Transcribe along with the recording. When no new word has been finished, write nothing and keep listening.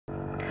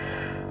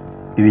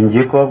ibi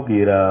ngiye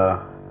kubabwira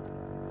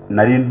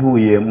nari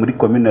ntuye muri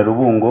komine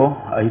Rubungo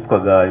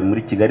ahitwaga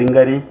muri Kigali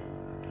ngari.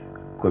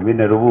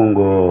 Komine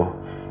Rubungo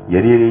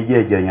yari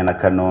yegeranye na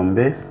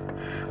Kanombe,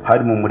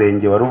 hari mu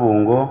murenge wa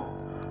Rubungo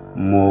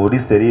muri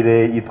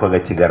serire yitwaga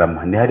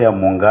Kigarama. Ni hariya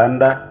mu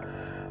nganda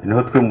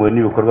niho twimbuwe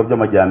n'ibikorwa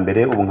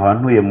by'amajyambere. Ubu nkaba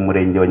ntuye mu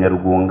murenge wa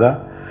Nyarugunga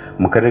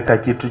mu karere ka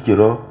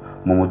Kicukiro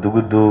mu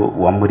mudugudu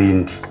wa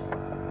Umurinzi.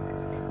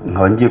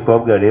 Nkaba ngiye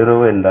kubabwira rero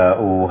wenda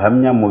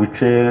ubuhamya mu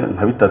bice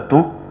nka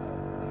bitatu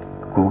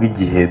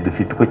kubw'igihe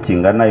dufite uko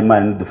kingana.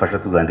 Imana nidufasha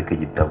tuzandika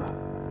igitabo.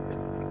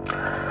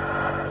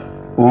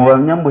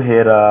 Ubuhamya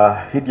mbuhera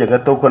hirya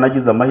gato ko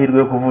nagize amahirwe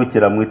yo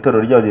kuvukira mu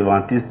itorero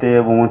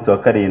ry'Abadiventiste b'umunsi wa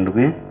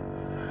karindwi.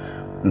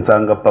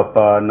 Nsanga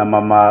papa na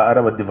mama ari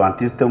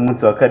Abadiventiste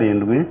b'umunsi wa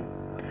karindwi.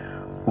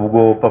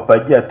 Ubwo papa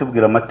yagiye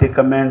atubwira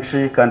amateka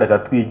menshi kandi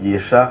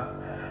akatwigisha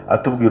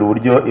atubwira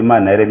uburyo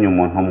Imana yaremye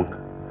umuntu umwe.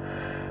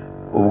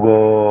 Ubwo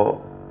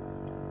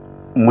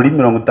muri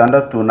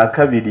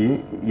 62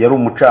 yari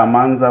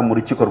umucamanza mu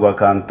rukiko rwa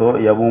kanto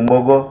ya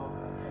Bumbogo.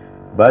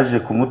 Baje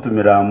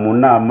kumutumira mu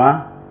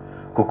nama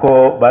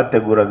kuko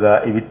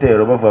bateguraga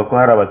ibitero bavuga ko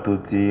hari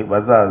abatutsi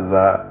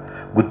bazaza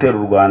gutera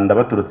u Rwanda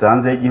baturutse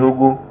hanze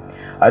y'igihugu,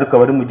 ariko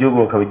abari mu gihugu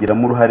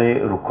bakabigiramo uruhare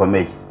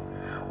rukomeye.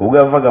 Ubwo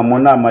yavaga mu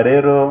nama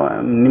rero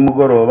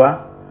nimugoroba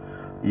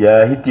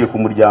yahitiye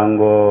ku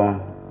muryango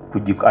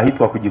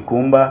ahitwa ku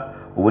Gikumba,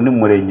 ubu ni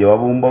mu murenge wa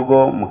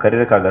Bumbogo mu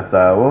karere ka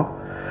Gasabo.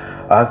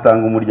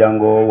 Ahasanga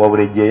umuryango wa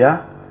Buregeya,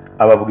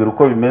 ababwira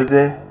uko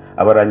bimeze,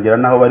 abarangira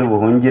naho bari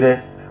buhungire.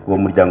 Uwo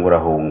muryango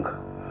urahunga.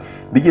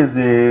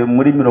 Bigeze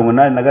muri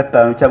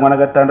 85 cyangwa na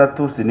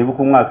 6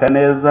 sinibuka umwaka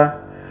neza,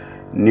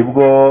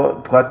 nibwo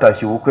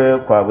twatashye ubukwe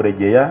kwa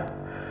Buregeya.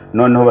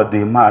 Noneho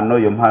baduha impano.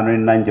 Iyo mpano ni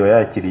nanjye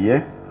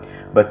wayakiriye.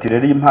 Bati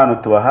rero impano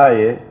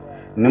tubahaye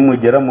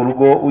nimugera mu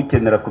rugo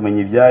ukenera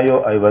kumenya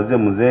ibyayo abibaze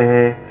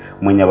muzehe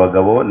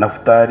Munyabagabo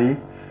Nafutari,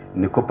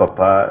 niko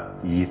papa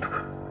yitwa.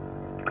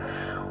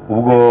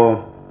 Ubwo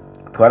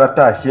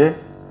twaratashye,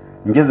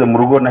 ngeze mu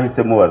rugo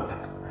nahise mubaza,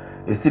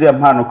 ese iriya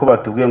mpano ko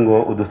batubwiye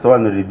ngo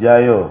udusobanurire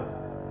ibyayo,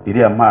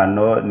 iriya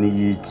mpano ni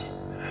yiki?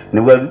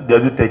 Nibwo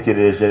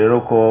yadutekereje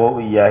rero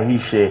ko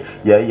yahishe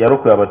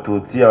yarokoye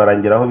abatutsi,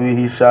 abarangira aho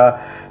bihisha,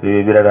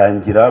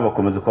 birarangira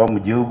bakomeza kuba mu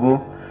gihugu.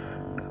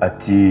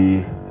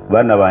 Ati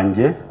bana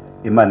banjye,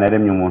 Imana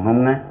yaremye umuntu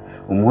umwe,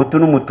 umuhutu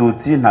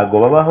n'umututsi ntago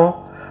babaho,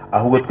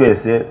 ahubwo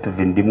twese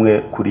tuva indimwe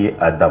kuri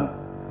Adamu.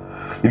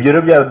 Ibyo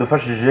rero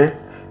byaradufashije.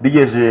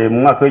 Bigeje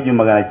mu mwaka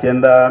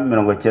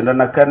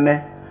w'1994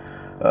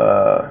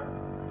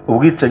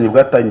 ubwicanyi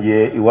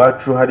bwatangiye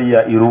iwacu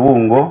hariya i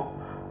Rubungo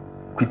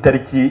ku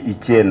itariki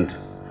 9.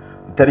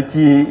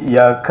 Itariki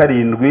ya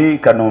 7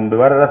 Kanombe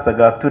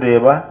bararasaga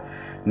tureba,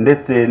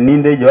 ndetse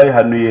n'indege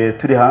bayihanuye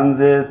turi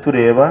hanze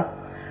tureba.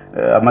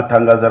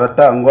 Amatangazo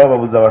aratangwa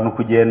babuza abantu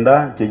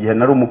kugenda. Icyo gihe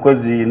nari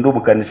umukozi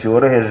ndumukanishi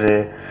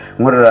woroheje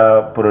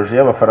nkorera projet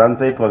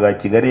y'Abafaransa yitwaga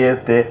Kigali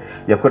Est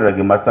yakoreraga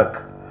i Masaka.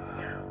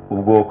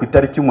 Ubwo ku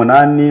itariki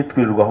 8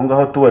 twirirwa aho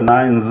ngaho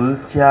tubona inzu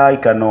zishya i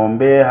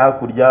Kanombe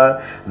hakurya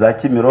za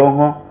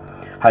Kimironko.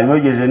 Hanyuma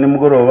bigeje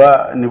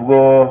nimugoroba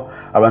nibwo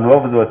abantu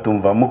bavuze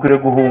batumva mukure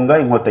guhunga,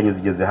 inkotanyi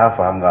zigeze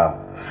hafi aha ngaho.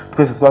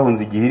 Twese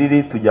twahunze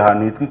igihiriri tujya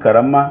ahantu hitwa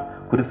Karama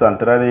kuri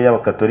centrale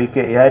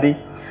y'Abakatolike ihari,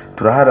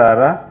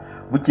 turaharara.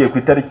 Bukiye ku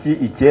itariki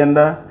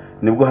 9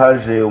 nibwo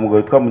haje umugabo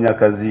witwa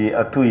Munyakazi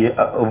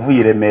uvuye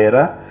i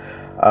Remera,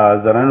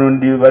 azana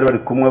n'undi bari bari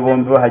kumwe.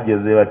 Bombi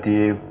bahageze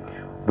bati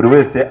buri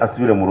wese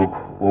asubire mu rugo.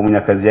 Uwo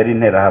Munyakazi yari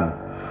interahamwe.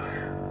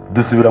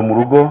 Dusubira mu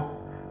rugo.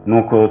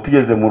 Nuko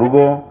tugeze mu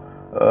rugo,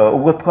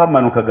 ubwo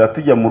twamanukaga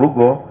tujya mu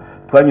rugo,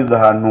 twanyuze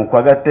ahantu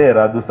kwa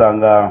Gatera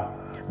dusanga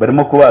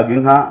barimo kubaga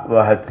inka.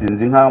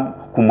 Bahatsinze inka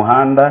ku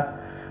muhanda.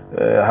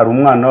 Hari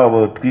umwana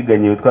wabo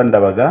twiganye witwa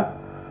Ndabaga.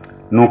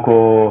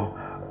 Nuko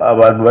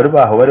abantu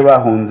bari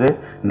bahunze,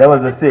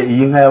 ndabaza se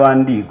iyi nka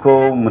y'abandi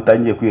ko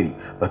mutangiye kwiri?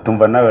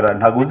 Batumva nawe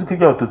ntago uzi ko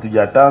ibyo abatutsi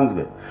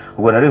byatanzwe.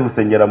 Ubwo nari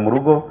husengera mu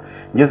rugo.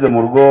 Ngeze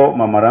mu rugo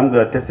mama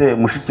arambwira ati se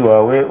mushiki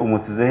wawe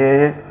umusize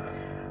hehe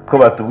ko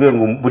batubwiye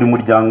ngo buri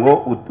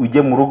muryango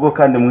ujye mu rugo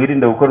kandi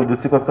mwirinde gukora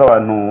udutsiko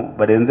tw'abantu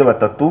barenze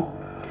 3,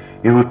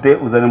 ihute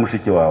uzane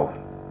mushiki wawe.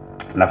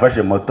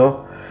 Nafashe moto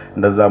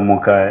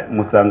ndazamuka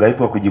musanga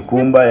hitwa ku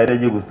Gikumba, yari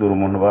agiye gusura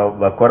umuntu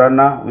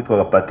bakorana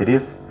witwaga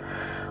Patrice.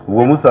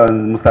 Ubwo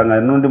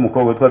musanga n'undi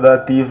mukobwa witwa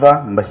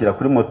Dativa, mbashyira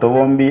kuri moto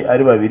bombi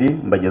ari babiri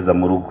mbageza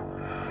mu rugo.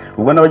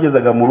 Ubwo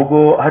nabagezaga mu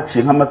rugo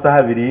haciye nk'amasaha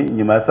 2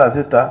 nyuma ya saa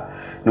 6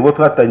 nibwo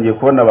twatangiye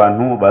kubona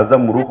abantu baza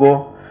mu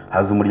rugo.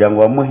 Haza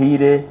umuryango wa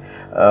Muhire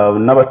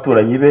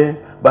n'abaturanyi be.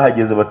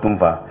 Bahageze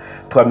batumva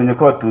twamenye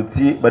ko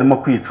abatutsi barimo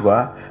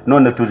kwicwa,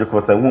 none tuje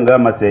kubasaba inkunga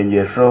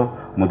y'amasengesho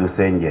mu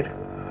dusengere.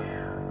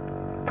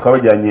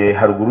 Twabajyanye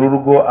haruguru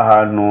y'urugo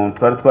ahantu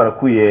twari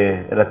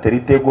twarakuye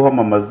laterite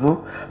guhoma amazu.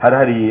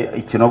 Hari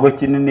ikinogo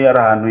kinini ari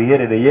ahantu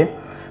hiherereye.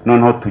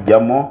 Noneho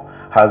tujyamo,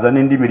 haza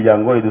n'indi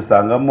miryango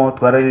idusangamo.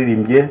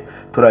 Twararirimbye,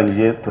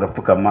 turangije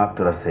turapfukama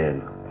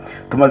turasenga.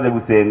 Tumaze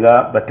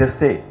gusenga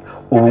batese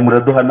ubu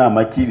muraduha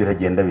nama ki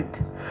biragenda bite?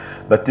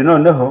 Bati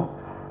noneho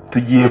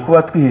tugiye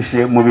kuba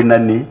twihishe mu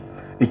binani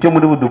icyo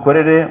muri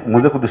budukorere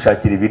muze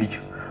kudushakira ibiryo.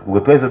 Ubwo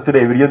twese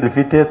tureba ibiryo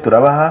dufite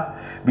turabaha,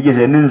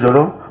 bigejeje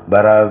nijoro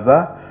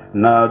baraza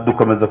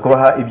dukomeza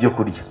kubaha ibyo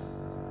kurya.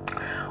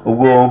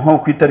 Ubwo nko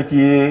ku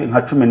itariki nka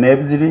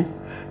 12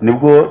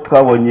 nibwo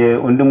twabonye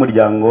undi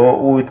muryango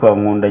witwa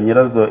Nkunda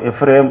Nyirazo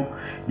Ephraim,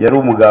 yari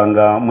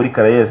umuganga muri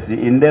Karayesi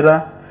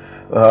Indera.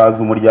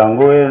 Haza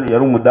umuryango we,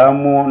 yari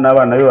umudamu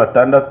n'abana be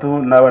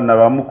 6 n'abana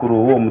ba mukuru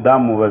uwo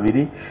mudamu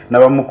 2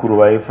 n'abamukuru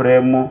ba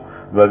Ephraim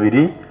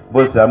 2,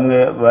 bose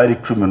hamwe bari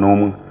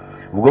 11.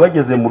 Ubwo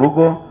bageze mu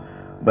rugo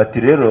bati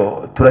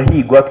rero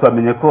turahigwa,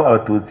 twamenye ko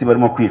abatutsi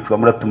barimo kwicwa,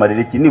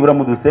 muratumarira iki? Nibura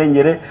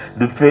mudusengere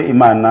dupfe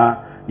Imana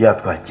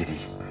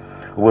yatwakiriye.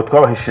 Ubwo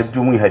twabahishe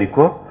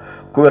by'umwihariko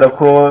kubera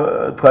ko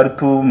twari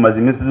tumaze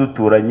iminsi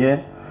duturanye,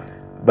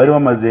 bari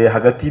bamaze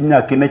hagati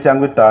y'imyaka 4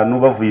 cyangwa 5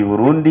 bavuye i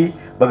Burundi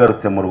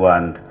bagarutse mu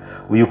Rwanda.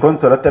 Uyu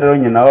konsolata rero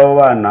nyina w'abo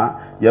bana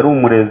yari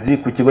umurezi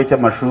ku kigo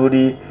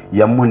cy'amashuri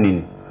ya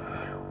Munini.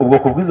 Ubwo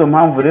kubw'izo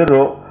mpamvu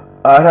rero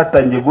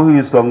aratangiye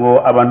guhizwa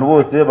ngo abantu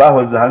bose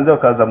bahoze hanze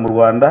bakaza mu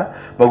Rwanda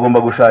bagomba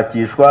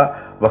gushakishwa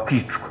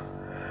bakicwa.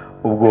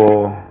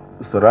 Ubwo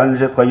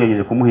Solange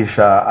twagerageje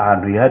kumuhisha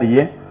ahantu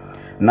yihariye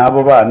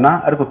n'abo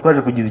bana, ariko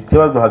twaje kugiza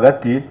ikibazo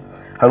hagati.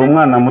 Hari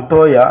umwana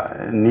mutoya,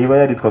 niba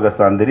yaritwaga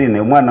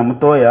Sandrine, umwana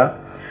mutoya.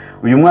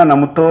 Uyu mwana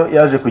muto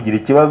yaje kugira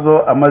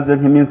ikibazo amaze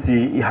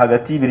nk'iminsi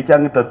hagati y'ibiri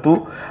cyangwa 3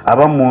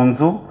 aba mu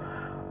nzu.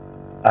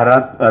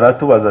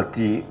 Aratubaza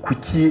ati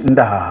kuki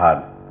ndaha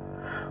hantu,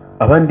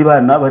 abandi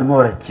bana barimo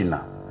barakina,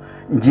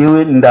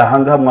 ngewe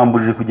ndahanga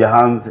mwambujije kujya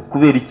hanze,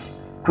 kubera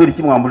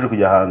iki mwambujije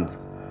kujya hanze?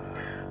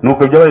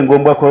 Nuko byabaye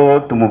ngombwa ko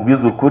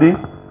tumubwiza ukuri.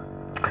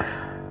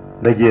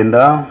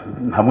 Ndagenda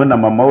hamwe na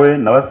mama we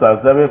na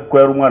basaza be kuko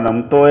yari umwana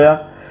mutoya.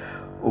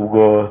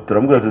 Ubwo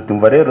turamubwira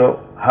tutumva rero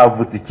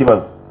havutse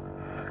ikibazo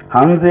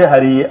hanze,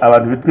 hari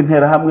abantu bitwa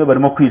interahamwe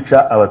barimo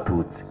kwica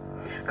abatutsi,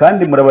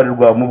 kandi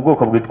murabarirwa mu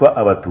bwoko bwitwa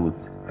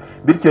abatutsi.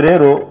 Bityo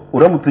rero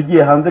uramutse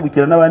ugiye hanze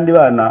gukina n'abandi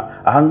bana,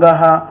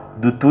 ahangaha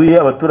dutuye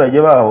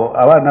abaturage baho,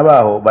 abana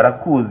baho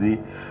barakuzi,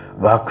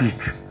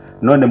 bakwica.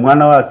 None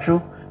mwana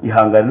wacu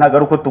ihangane, ntago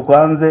ari uko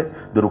tukwanze,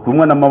 dore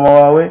kumwe na mama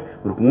wawe,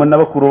 uri kumwe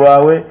n'abakuru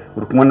bawe,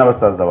 uri kumwe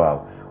n'abasaza bawe.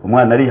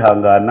 Umwana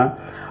arihangana,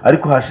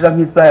 ariko hashira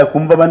nk'isaha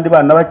yakumva abandi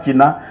bana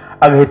bakina,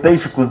 agahita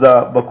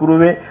yishikuza bakuru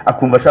be,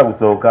 akumva ashaka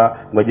gusohoka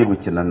ngo ajye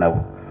gukina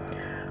nabo.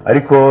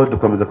 Ariko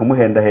dukomeza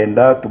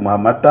kumuhendahenda, tumuha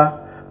amata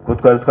ko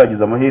twari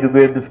twagize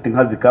amahirwe dufite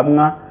inka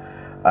zikamwa,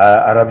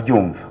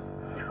 arabyumva.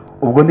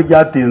 Ubwo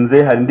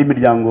ntibyatinze hari indi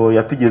miryango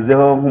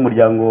yatugezeho,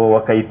 nk'umuryango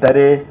wa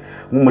Kayitare,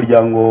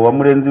 nk'umuryango wa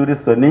Murenzi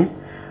Wilson.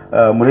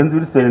 Murenzi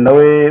Wilson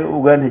nawe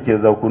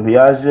ubwantekereza ukuntu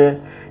yaje,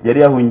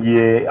 yari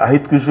yahungiye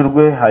ahitwa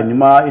Ijurwe,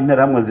 hanyuma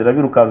interahamwe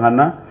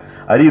zirabirukankana,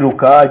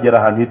 ariruka agera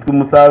ahantu hitwa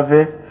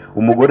Musave.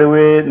 Umugore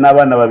we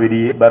n'abana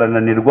 2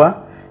 barananirwa,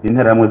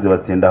 interahamwe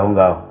zibatsinda aho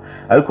ngaho.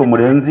 Ariko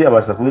Murenzi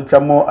abasha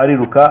kubicamo,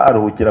 ariruka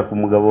aruhukira ku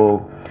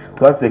mugabo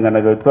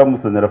twasenganaga witwa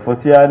Musonera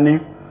Fosiani.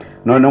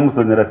 Noneho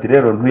Musonera ati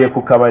rero ntuye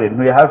ku kabare,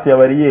 ntuye hafi ya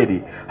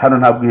bariyeri, hano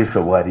nta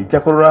bwihisho buhari,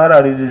 icyakora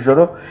hararira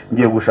ijoro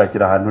ngiye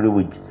gushakira ahantu uri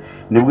bujye.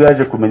 Nibwo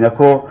yaje kumenya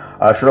ko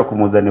ashobora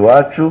kumuzana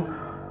iwacu,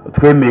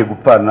 twemeye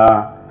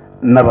gupfana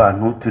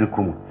n'abantu turi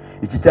kumwe.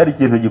 Iki cyari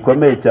ikintu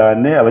gikomeye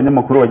cyane.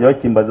 Abanyamakuru bajya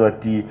bakimbaza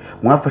bati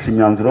mwafashe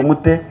imyanzuro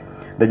mute?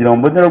 Ndagira ngo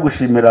mbonere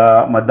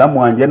gushimira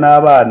madamu wanjye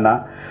n'abana,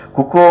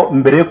 kuko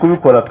mbere yo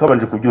kubikora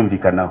twabanje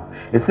kubyumvikanaho.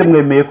 Ese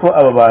mwemeye ko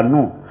aba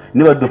bantu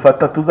niba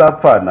dufata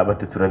tuzapfana?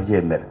 Bati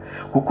turabyemera,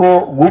 kuko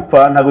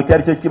gupfa ntabwo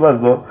cyari cyo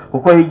kibazo,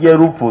 kuko higiye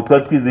rupfu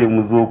twari twizeye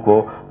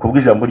umuzuko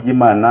kubw'ijambo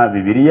ry'Imana.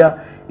 Bibiliya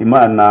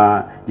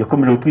Imana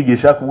yakomeje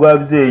kutwigisha,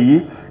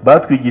 kubw'ababyeyi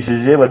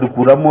batwigishije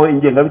badukuramo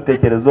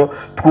ingengabitekerezo,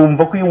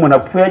 twumva ko iyo umuntu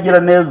apfuye agira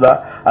neza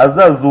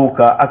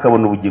azazuka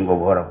akabona ubugingo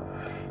buhoraho.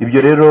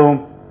 Ibyo rero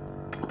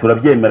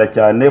turabyemera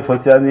cyane.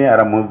 Fosiani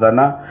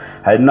aramuzana,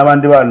 hari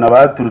n'abandi bana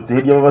baturutse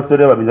hirya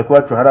b'abasore bamenya ko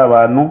bacu hari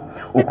abantu.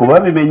 Uko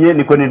babimenye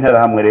niko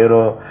n'interahamwe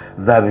rero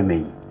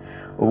zabimenye.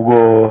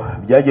 Ubwo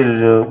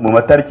byagejeje mu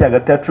matariki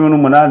hagati ya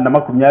 18 na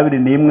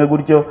 21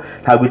 gutyo,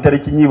 ntabwo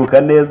itariki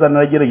nyibuka neza.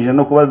 Naragerageje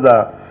no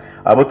kubaza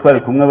abo twari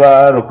kumwe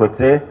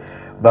barokotse,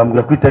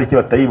 bambwira ko itariki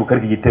batayibuka,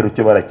 ariko igitero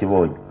cyo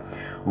barakibonye.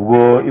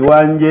 Ubwo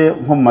iwanjye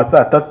nko mu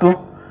masaa 3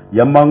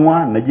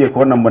 y'amanywa nagiye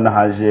kubona mbona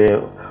haje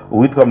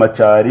uwitwa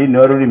Macari,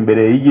 niwe wari uri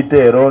imbere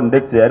y'igitero,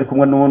 ndetse ari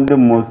kumwe n'undi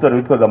musore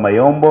witwaga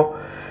Mayombo.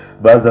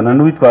 Bazana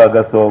n'uwitwa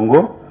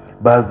Gasongo,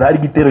 baza ari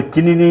igitero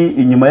kinini,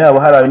 inyuma yabo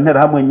hari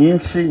interahamwe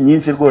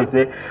nyinshi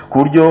rwose, ku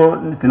buryo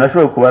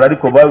sinashoboye kubara,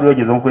 ariko bari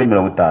bageze nko kuri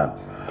 50.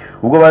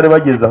 Ubwo bari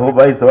bageze aho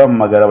bahise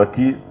bampamagara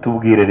bati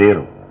tubwire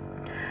rero,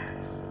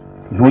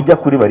 ntujya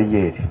kuri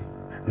bariyeri,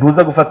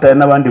 ntuza gufatanya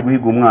n'abandi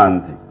guhiga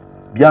umwanzi,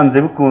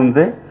 byanze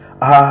bikunze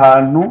aha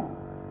hantu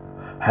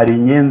hari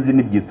inyenzi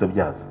n'ibyitso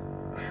byazo,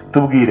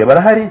 tubwire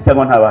barahari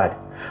cyangwa ntabahari.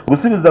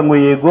 Gusubiza ngo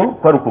yego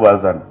ko ari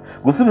ukubazana,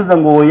 gusubiza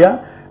ngo oya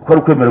ko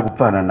ari ukwemera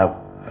gupfana nabo.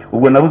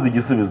 Ubwo nabuze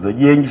igisubizo,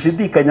 gihe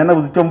ngishidikanya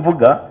nabuze icyo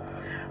mvuga.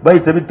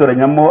 Bahise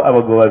bitoranyamo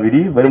abagabo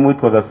 2 barimo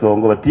witwa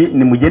Gasongo, bati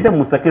nimugende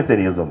musake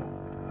Serezo.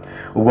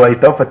 Ubwo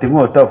bahita bafata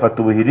inkota,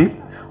 bafata ubuhiri.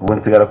 Ubwo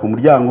nsigara ku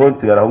muryango,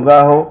 nsigara aho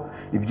ngaho,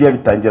 ibyo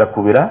bitangira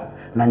kubira,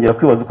 ntangira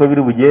kwibaza uko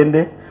biri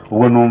bugende.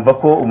 Ubwo numva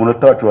ko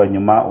umunota wacu wa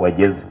nyuma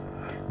wageze.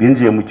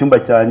 Binjiye mu cyumba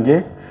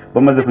cyanjye,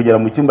 bamaze kugera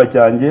mu cyumba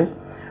cyanjye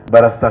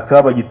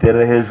barasaka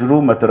bagitera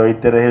hejuru, matara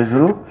bayitera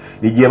hejuru.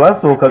 Igihe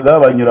basohokaga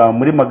banyura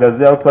muri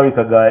magazi aho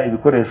twabikaga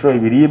ibikoresho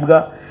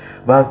ibiribwa,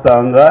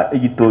 bahasanga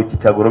igitoki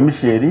cya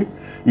goromisheri.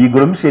 Iyi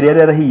goromisheri yari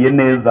yarahiye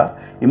neza,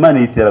 Imana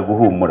yitera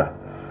guhumura.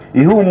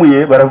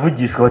 Ihumuye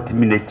baravugishwa bati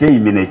imineke,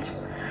 imineke.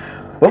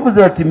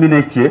 Bavuze bati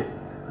imineke,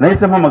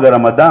 nahise mpamagara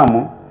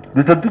madamu,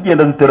 duhita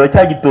tugenda dutera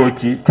cya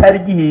gitoki cyari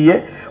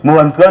gihiye. Mu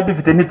bantu twari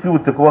dufite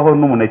ntitwibutse kubaho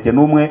n'umuneke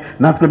n'umwe,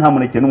 natwe nta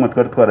muneke n'umwe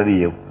twari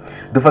twarariyeho.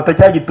 Dufata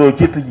cya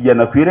gitoki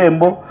tukijyana ku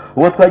irembo.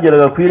 Uwo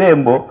twageraga ku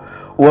irembo,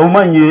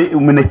 uwamanye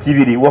umuneke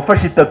ibiri,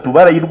 wafashe 3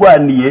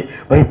 barayirwaniye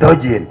bahita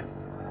bagenda.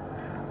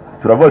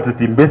 Turavuga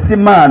tuti mbese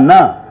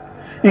Imana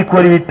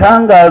ikora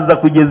ibitangaza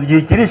kugeza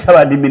igihe kirisha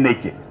abantu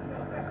imineke.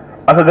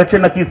 Aka gace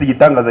nakisi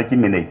igitangaza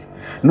cy'imineke.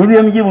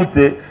 Nubiye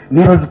mbyibutse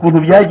nibaza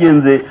ukuntu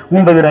byagenze,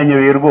 nkumva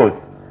biranyobeye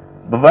rwose.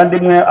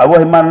 Bavandimwe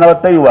abo Imana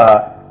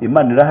n'abatayubaha,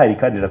 Imana irahari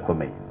kandi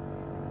irakomeye.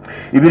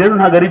 Ibi rero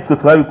ntago ari twe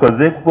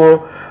twabikoze,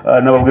 kuko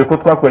nababwiye ko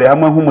twakoreye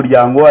hamwe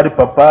nk'umuryango, ari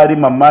papa, ari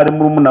mama, ari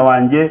murumuna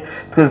wanjye,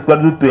 twese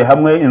twari dutuye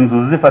hamwe,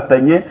 inzu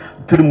zifatanye,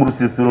 turi mu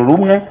rusisiro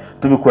rumwe,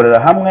 tubikorera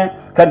hamwe,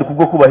 kandi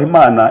kubwo kubaha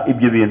Imana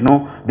ibyo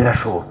bintu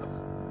birashoboka.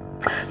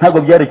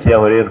 Ntago byarekeye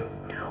aho rero.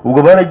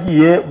 Ubwo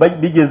baragiye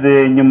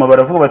bigeze nyuma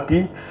baravuga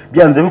bati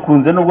byanze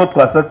bikunze nubwo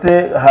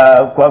twasatse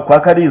kwa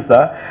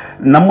Kalisa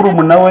na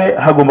murumuna we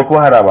hagomba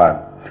kuba hari abantu.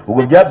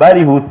 Ubwo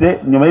barihuse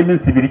nyuma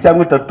y'iminsi 2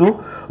 cyangwa 3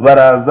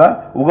 baraza.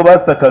 Ubwo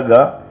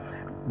basakaga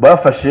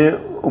bafashe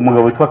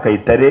umugabo witwa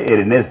Kayitare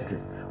Ernest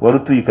wari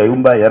utuye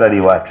Kayumba, yarari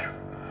iwacu.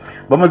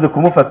 Bamaze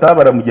kumufata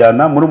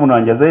baramujyana, murumuna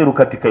wanjye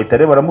azayiruka ati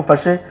Kayitare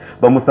baramufashe,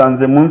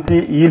 bamusanze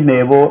munsi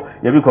y'intebo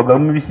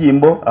yabikwagamo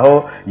ibishyimbo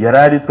aho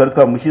yarari twari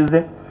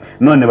twamushyize.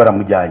 None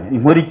baramujyanye.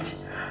 Inkora iki?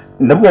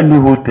 Ndavuga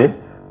ntihute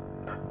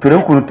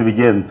turebe ukuntu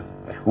tubigenza.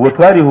 Ubwo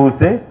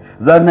twarihuse,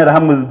 za ntera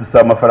hamwe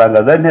zidusaba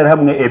amafaranga, za ntera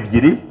hamwe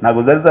 2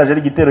 ntago zari zaje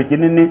ari igitero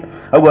kinini,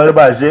 ahubwo bari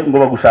baje ngo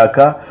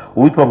bagushaka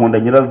uwitwa Nkunda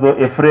Nyirazo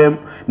Ephraim.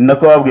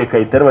 Nako babwiye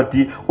Kayitare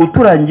bati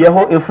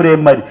uturangiyeho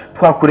Ephraim ari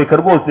twakureka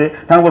rwose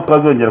ntabwo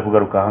twazongera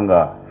kugaruka aha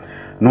ngaha.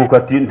 Nuko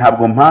ati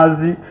ntabwo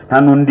mpazi,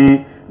 nta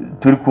nundi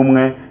turi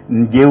kumwe,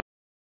 ngewe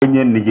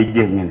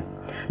nige nyine.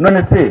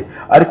 None se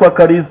ari kwa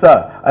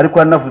Kalisa, ari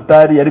kwa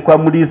Nafutari, ari kwa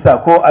Murisa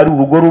ko ari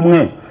urugo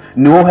rumwe,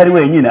 ni wowe hari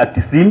wenyine?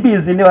 Ati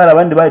simbizi, niba hari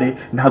abandi bari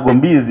ntago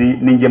mbizi,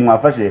 ninge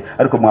mwafashe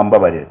ariko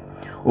mwambabarira.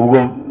 Ubwo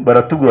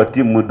baratubwira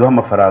ati muduha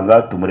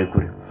amafaranga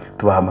tumurekure.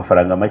 Tubaha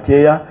amafaranga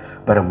makeya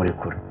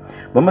baramurekura.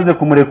 Bamaze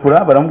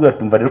kumurekura baramubwira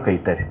ati mva rero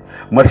Kayitare,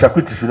 murashaka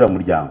kwicishurira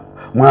umuryango,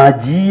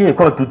 mwagiye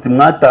ko abatutsi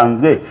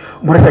mwatanzwe,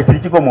 murashakira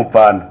iki ko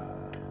mupfana?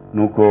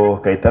 Nuko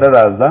Kayitare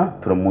araza,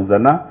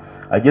 turamuzana.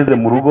 Ageze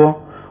mu rugo,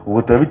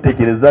 ubwo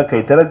turabitekereza.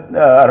 Kayitare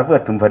aravuga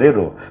ati mva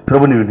rero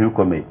turabona ibintu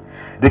bikomeye,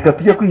 reka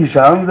tujye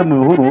kwihisha hanze mu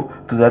bihuru,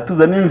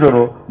 tuzatuza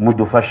ninjoro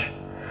mudufashe.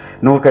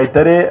 Nuko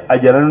Kayitare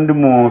ajyana n'undi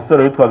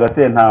musore witwa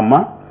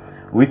Sentama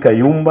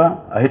w'Ikayumba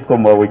ahitwa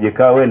mu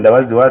Babogeka, wenda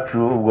bazi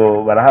wacu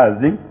ubwo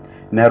barahazi,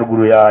 ni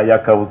haruguru ya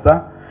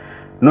Kabusa.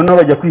 Noneho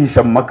bajya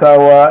kwihisha mu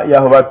makawa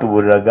yaho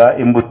batuburiraga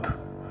imbuto.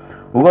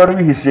 Ubwo bari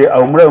bihishe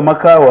aho muri ayo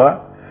makawa,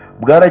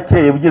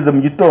 bwarakeye bugeze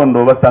mu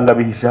gitondo basanga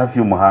bihishe hafi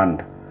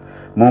y'umuhanda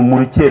mu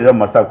rukerera mu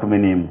masaha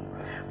 11.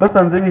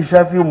 Basanze bihishe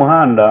hafi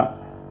y'umuhanda,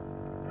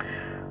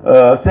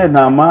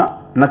 Sentama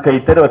na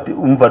Kayitare bati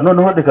umva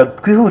noneho reka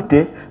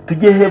twihute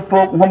tujye hepfo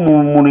nko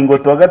mu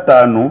muringoti wa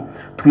 5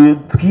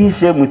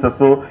 twihishe mu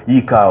isaso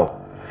y'ikawa.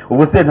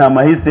 Ubwo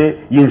Sentama hise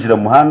yinjira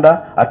mu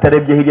muhanda,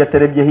 atarebye hirya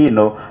atarebye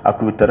hino,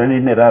 akubitana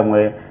n'intera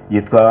hamwe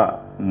yitwa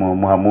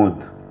Muhammad.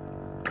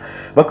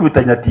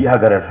 Bakubitanya ati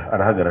hagarara.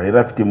 Arahagarara, yari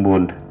afite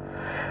imbunda.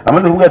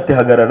 Amaze kuvuga ati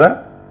hagarara,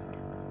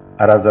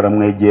 araza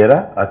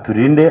aramwegera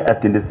aturinde.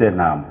 Ati nde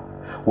Sentama,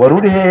 wari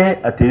uri hehe?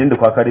 Ati rinde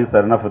kwa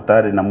Kalisa na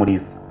Futari na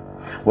Murisa.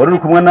 Wari uri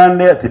kumwe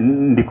nande? Ati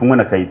ndi kumwe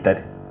na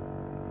Kayitare.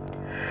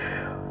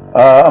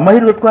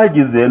 Amahirwe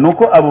twagize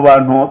nuko abo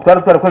bantu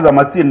twari twarakoze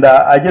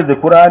amatsinda ageze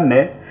kuri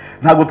 4,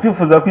 ntago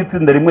twifuza ko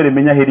itsinda rimwe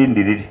rimenya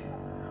herindi riri.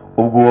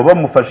 Ubwo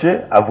bamufashe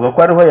avuga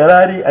ko ariho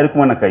yarari ari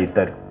kumwe na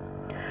Kayitare.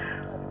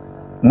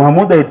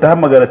 Muhammad ahita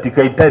ahamagara ati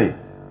Kayitare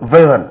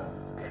vayo hano.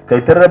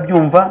 Kayitare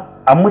arabyumva,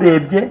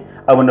 amurebye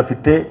abona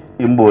afite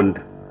imbunda.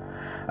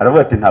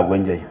 Aravuga ati ntabwo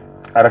njyayo.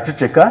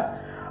 Araceceka,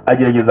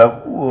 agerageza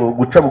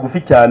guca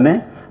bugufi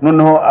cyane,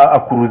 noneho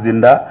akuruza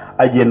inda,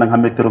 agenda nka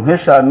metero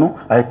 5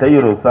 ahita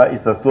yorosa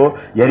isaso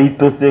yari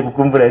itose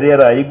kuko imvura yari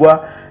yarayigwa.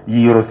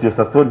 Yiyorosa iyo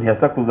saso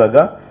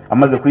ntiyasakuzaga.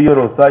 Amaze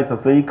kuyorosa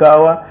isaso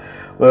y'ikawa,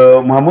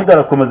 Muhammad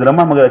arakomeza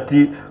aramuhamagara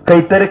ati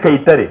Kayitare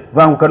Kayitare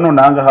banguka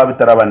none hanga ha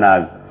bitaraba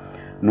nabi.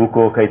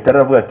 Nuko Kayitare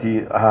aravuga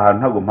ati aha hantu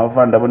ntago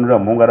mpava, ndabona uriya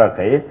muhungu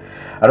arakaye.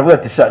 Aravuga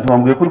ati sha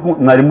ntiwambwiye ko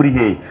mwari muri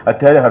hehe?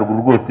 Ati hari haruguru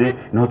rwose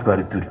niho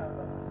twari turi.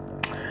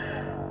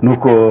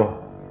 Nuko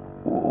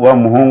wa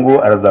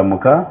muhungu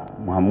arazamuka,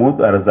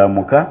 Muhammad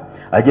arazamuka,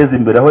 ageze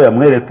imbere aho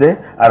yamweretse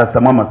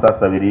arasama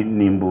amasasa 2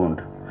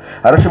 n'imbunda.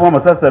 Arashima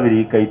amasasa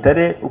 2.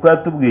 Kayitare uko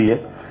yatubwiye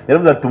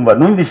yaravuze atumva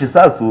numvishe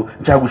isasu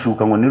nshaka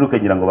gushuka ngo niruke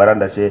ngira ngo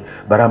barandashe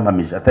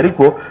barampamije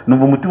atariko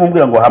numva umutima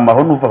umbwira ngo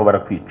hamaho nuvaho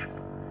barakwica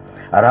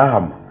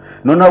arahama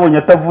none abonye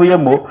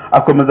atavuyemo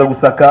akomeza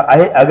gusaka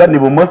agana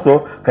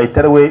ibumoso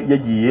Kayitare we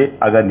yagiye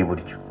agana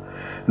iburyo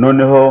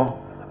noneho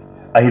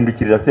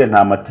ahindukirira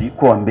Sentama ati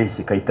ko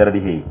wambeshye Kayitare ari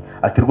hehe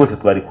ati rwose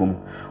twari kumwe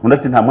undi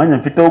ati nta mwanya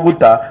mfite wo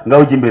guta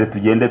ngaho ujye imbere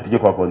tugende tujye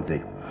kwa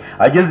konseye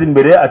ageze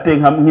imbere ateye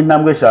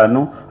nk'intambwe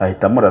 5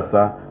 ahita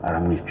amurasa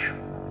aramwica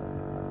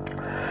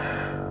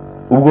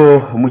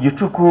ubwo mu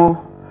gicuku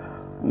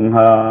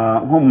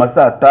nko mu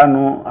masaa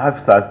 5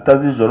 hafi saa 6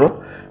 z'ijoro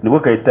nibwo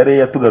Kayitare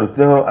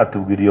yatugarutseho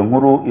atubwira iyo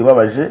nkuru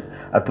ibabaje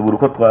atubwira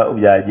uko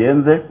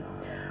byagenze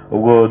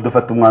ubwo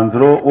dufata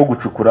umwanzuro wo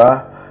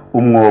gucukura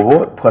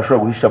umwobo twashobora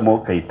guhishamo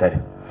Kayitare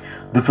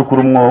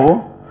ducukura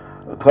umwobo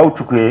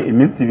twawucukuye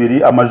iminsi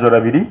 2 amajoro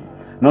 2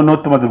 noneho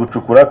tumaze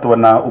gucukura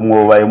tubona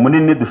umwobo baye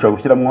munini dushobora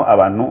gushyiramo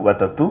abantu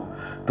 3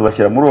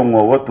 tubashyira muri uwo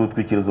mwobo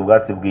tutwikiriza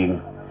ubwatsi bw'inka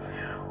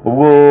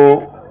ubwo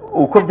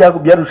uko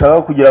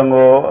byarushaka kugira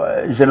ngo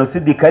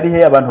genocide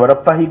karihe abantu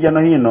barapfa hirya no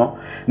hino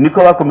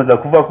niko bakomeza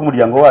kuvuga ko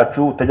umuryango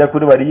wacu utajya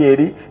kuri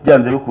bariyeri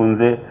byanze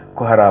bikunze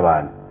ko hari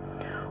abantu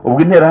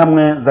ubwo intera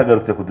hamwe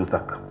zagarutse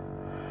kudusaka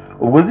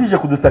ubwo zije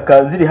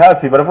kudusaka ziri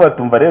hafi baravuga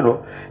tumva rero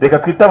reka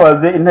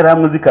kwitabaze intera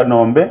hamwe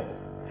z'Ikanombe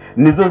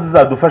nizo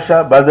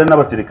zizadufasha bazana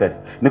n'abasirikare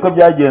niko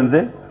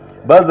byagenze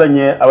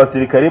bazanye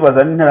abasirikare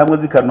bazana intera hamwe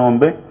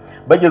z'Ikanombe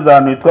bageze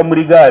ahantu hitwa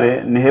muri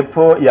gare ni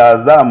hepfo ya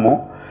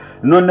Zamu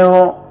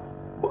noneho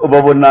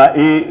babona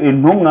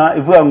intumwa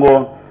ivuga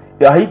ngo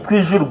ahitwa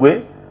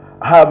Ijurwe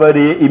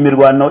habariye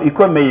imirwano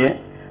ikomeye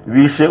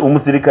bishe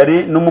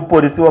umusirikari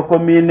n'umupolisi wa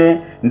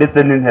komine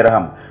ndetse n'intera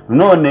hamwe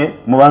none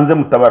mubanze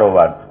mutabara abo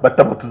bantu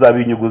batabo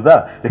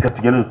tuzabinyuguza reka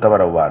tugende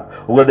dutabara abo bantu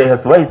ubwo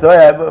dahihatsu bahise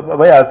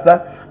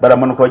bayatsa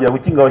baramanuka bajya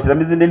gukinga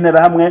bashyiramo izindi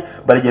ntera hamwe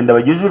baragenda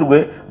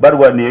bagijurwe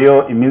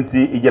barwaniyeyo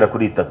iminsi igera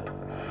kuri 3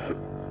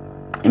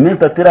 iminsi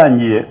 3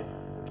 irangiye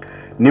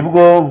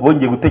nibwo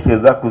bongeye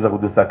gutekereza kuza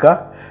kudusaka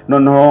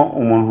noneho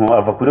umuntu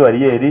ava kuri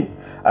bariyeri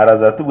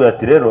araza atubwira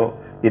ati rero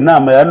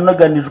inama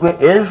yanoganijwe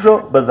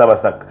ejo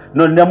bazabasaka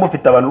none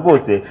namufite abantu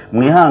rwose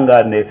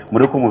mwihangane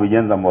muri ko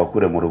mubigenza mu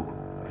bakure mu rugo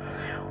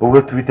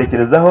ubwo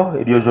tubitekerezaho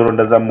iryo joro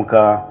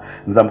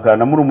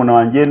nzamukana muri umuntu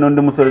wanjye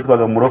n'undi musore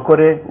twaga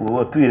Murokore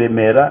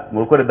tuyiremera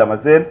Murokore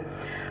Damascene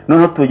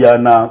noneho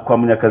tujyana kwa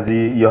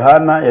Munyakazi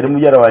Yohana yari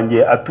mubyara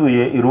wanjye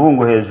atuye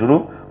irubungo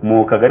hejuru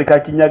mu kagari ka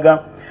Kinyaga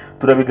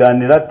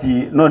turabiganira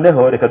ati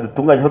noneho reka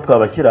dutunganye aho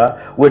twabashyira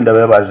wenda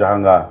babaje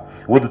ahangaha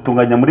uwo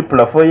dutunganya muri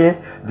plafo ye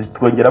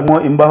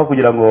twongeramo imbaho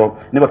kugira ngo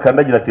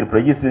nibakandagira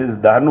triplegisi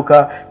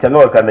zidahanuka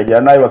cyangwa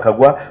bakandagira nayo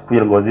bakagwa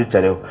kugira ngo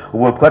bazicareho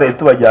ubwo twaraye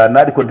tubajyana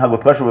ariko ntago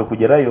twashoboye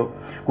kugerayo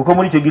kuko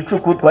muri icyo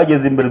gicuku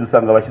twageze imbere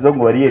dusanga bashyizeho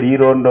ngo bariyeri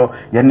y'irondo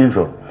ya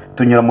ninjoro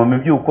tunyura mu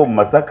mibyuko mu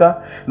Masaka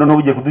noneho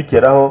ugiye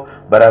kudukeraho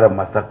barara mu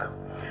Masaka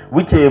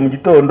bukeye mu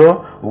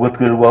gitondo ubwo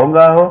twirirwa aho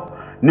ngaho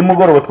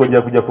nimugoroba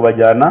twongera kujya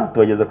kubajyana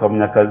tubageza kwa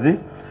Munyakazi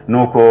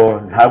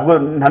nuko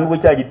nta nubwo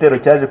cya gitero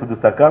cyaje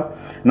kudusaka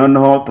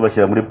noneho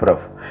tubashyira muri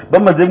plafo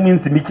bamaze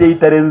iminsi mike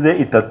itarenze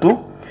 3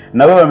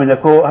 nabo bamenya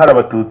ko hari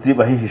abatutsi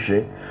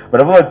bahihishe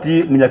baravuga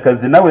ati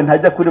Munyakazi nawe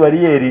ntajya kuri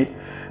bariyeri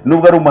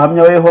nubwo ari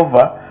umuhamya wa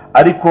Yehova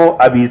ariko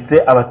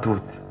abitse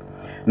abatutsi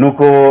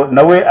nuko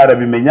nawe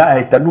arabimenya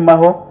ahita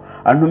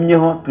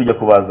antumyeho tujya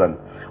kubazana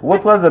ubwo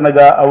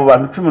twazanaga abo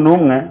bantu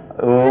 11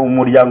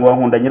 umuryango wa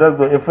Nkunda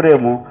Nyirazo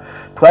Ephraim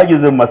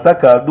twageze mu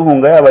Masaka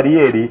duhunga ya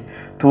bariyeri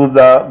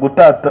tuza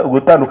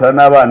gutandukana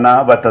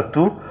n'abana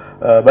 3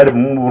 bari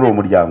muri uwo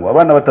muryango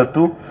abana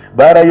 3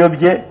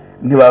 barayobye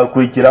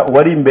ntibakurikira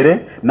uwari imbere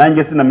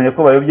nanjye sinamenye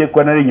ko bayobye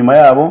ko nari inyuma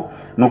yabo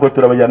nuko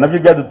turabajyana nabyo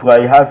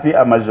byadutwaye hafi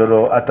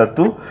amajoro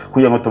 3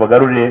 kugira ngo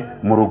tubagarure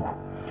mu rugo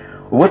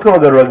ubwo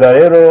twabagaruraga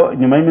rero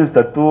nyuma y'iminsi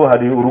 3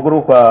 hari urugo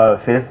rwo kwa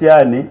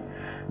Feliciani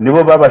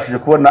nibo babashije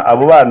kubona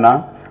abo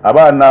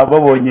abana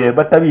babonye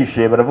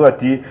batabishe baravuga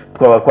ati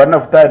twabakwa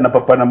Nafutali na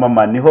papa na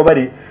mama niho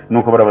bari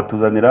nuko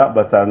barabatuzanira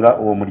basanga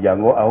uwo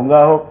muryango aho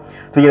ngaho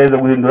tugerageza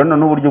guhindura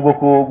n'uburyo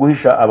bwo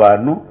guhisha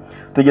abantu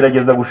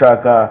tugerageza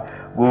gushaka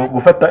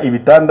gufata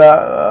ibitanda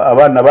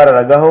abana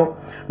bararagaho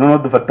noneho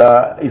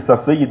dufata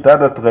isaso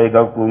y'igitanda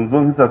tukayiga ku nzu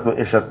nk'isaso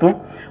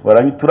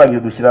 3 turangiye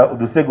dushyira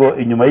udusego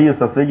inyuma y'iyo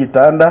saso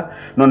y'igitanda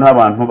noneho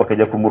abantu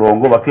bakajya ku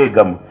murongo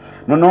bakegama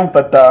noneho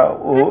mfata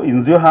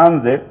inzu yo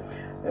hanze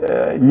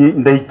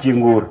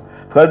ndayikingura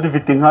twari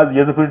dufite inka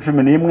zigeze kuri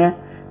 11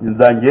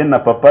 nzangiye na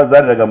papa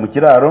zariraga mu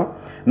kiraro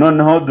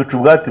noneho duca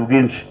ubwatsi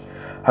bwinshi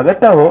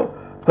hagati aho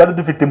twari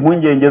dufite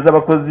impungenge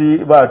z'abakozi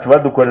bacu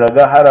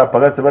badukoreraga hari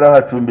apagase bari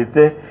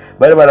hacumbitse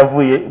bari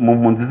baravuye mu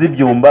mpunzi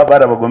z'ibyumba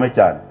barabagome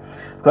cyane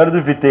twari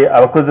dufite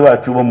abakozi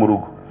bacu bo mu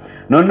rugo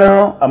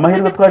noneho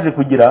amahirwe twaje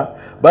kugira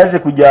baje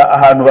kujya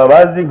ahantu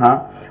babazi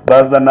inka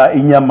bazana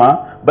inyama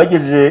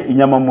bagejeje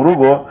inyama mu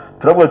rugo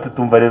turabwo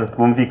tutumva rero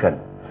twumvikana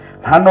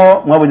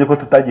hano mwabonye ko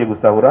tutagiye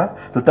gusahura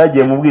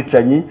tutagiye mu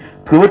bwicanyi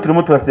twibo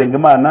turimo turasenga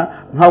Imana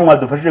nkaho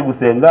mwadufashije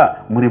gusenga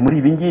muri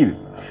ibi ngibi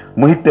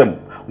muhitemo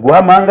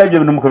guhamanga ibyo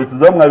bintu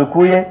mukabisuzaho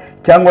mwabikuye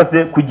cyangwa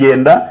se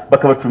kugenda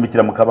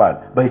bakabacumbikira mu kabana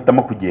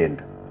bahitamo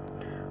kugenda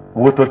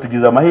ubwo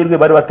tugize amahirwe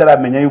bari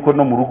bataramenya yuko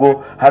no mu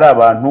rugo hari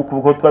abantu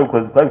kuko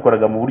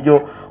twabikoraga mu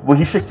buryo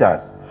buhishe cyane.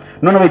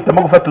 None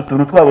bahitamo gufata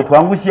utuntu twabo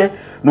twangushye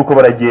nuko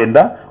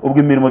baragenda, ubwo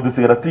imirimo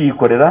dusigara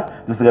tuyikorera,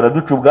 dusigara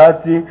duca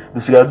ubwatsi,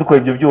 dusigara dukora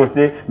ibyo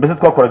byose, mbese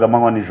twakoraga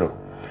amanywa nijoro.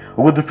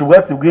 Ubwo duca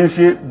ubwatsi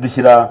bwinshi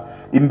dushyira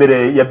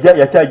imbere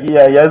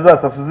ya za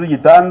sasu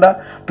z'igitanda,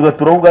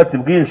 tugaturaho ubwatsi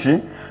bwinshi,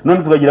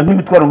 none tukagira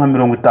nk'imitwaro nka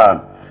 50.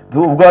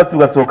 Ubwatsi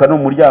bugasohoka no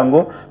mu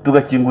muryango,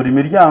 tugakingura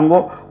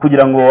imiryango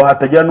kugira ngo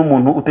hatagira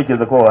n'umuntu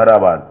utekereza ko hari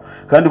abantu.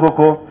 Kandi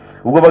koko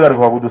ubwo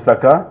bagaruka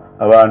kudusaka,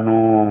 abantu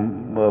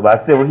ba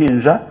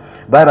Sebuhinja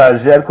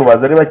baraje ariko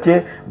baza ari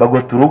bake,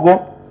 bagota urugo.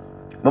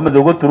 Bamaze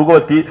gugota urugo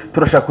bati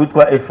turashaka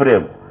kwitwa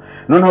Ephraim.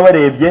 Noneho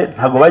barebye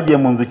ntago bagiye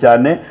mu nzu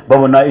cyane,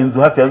 babona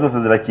inzu hafi ya zose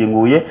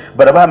zirakinguye,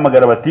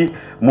 barabahamagara bati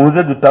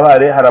muze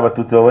dutabare, hari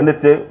abatutsi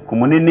babonetse ku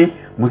Munini,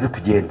 muze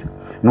tugende.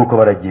 Nuko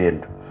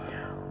baragenda.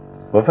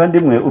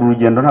 Bavandimwe, uru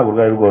rugendo ntabwo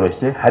rwari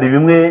rworoshye, hari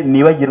bimwe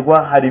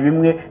nibagirwa, hari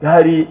bimwe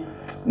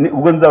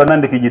ubwo nzaba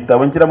nandika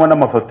igitabo nshyiramo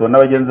n'amafoto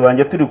n'abagenzi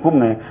banjye turi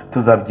kumwe,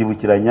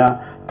 tuzabyibukiranya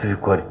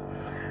tubikore.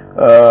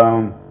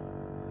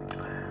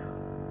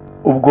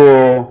 Ubwo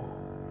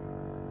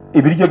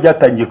ibiryo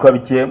byatangiye kuba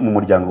bike mu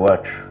muryango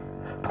wacu,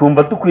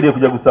 twumva dukwiriye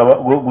kujya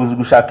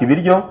gushaka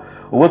ibiryo.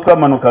 Ubwo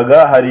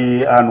twamanukaga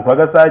hari ahantu kwa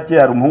Gasake,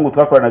 hari umuhungu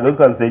twakoranaga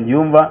witwa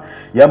Nsengiyumva,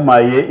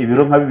 yampaye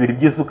ibiro nka 2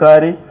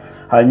 by'isukari.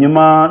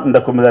 Hanyuma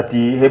ndakomeza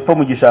ati hepfo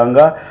mu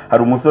gishanga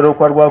hari umusore wo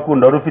kwa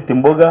Rwakunda wari ufite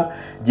imboga,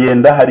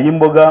 genda hari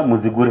imboga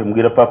muzigure.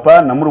 Mbwira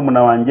papa na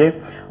murumuna wanjye,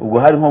 ubwo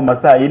hari nko mu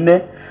masaa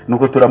 4,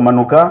 nuko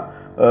turamanuka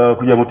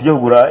kugira ngo tujye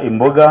kugura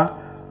imboga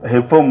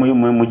hepfo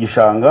mu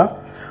gishanga.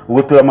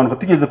 Ubwo turamanuka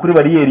tugeze kuri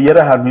bariyeri yari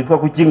ahantu hitwa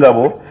ku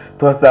Kingabo,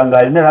 tuhasanga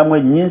hari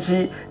interahamwe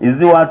nyinshi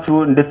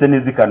iz'iwacu ndetse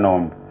n'iz'i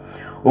Kanombe.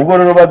 Ubwo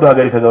rero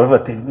baduhagarikaga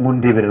bafate mu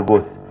ndebere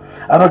rwose.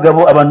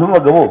 Abantu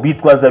b'abagabo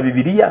bitwaza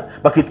Bibiliya,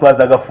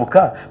 bakitwaza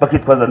agafuka,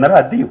 bakitwaza na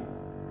radio.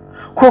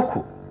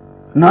 Koko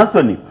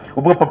nasoni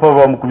ubwo papa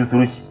bamukubise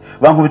urushyi,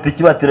 bankubita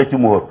ikibatira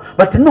cy'umuhoro,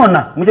 bati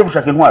nona mujye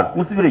gushaka intwaro,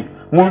 musubireyo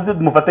muze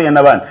mufatanye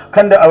n'abandi.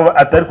 Kandi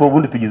atari ko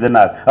ubundi tugize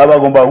nabi,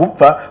 bagomba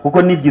gupfa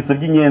kuko n'ibyitso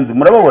by'inyenzi.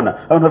 Murababona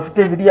abantu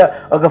bafite Bibiliya,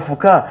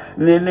 agafuka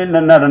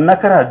na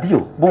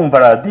radio, bumva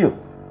radio.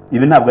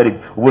 Ibi ntabwo ari.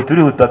 Ubwo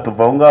turihuta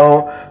tuva aho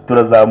ngaho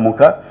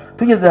turazamuka,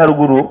 tugeze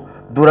haruguru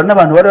dura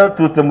n'abantu bari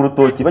baturutse mu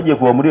rutoki bagiye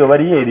kuva muri iyo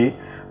bariyeri.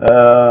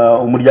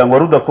 Umuryango wa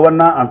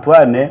Rudakobana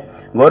Antoine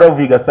ngo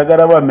baravuye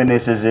Gasagara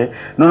bamenesheje,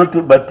 none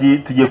bati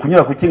tugiye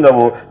kunyura ku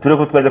Kingabo ture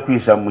ko twaje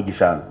kwisha mu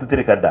gishanga.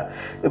 Tutereka da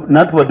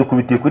natwe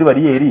badukubitiye kuri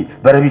bariyeri,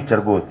 barabica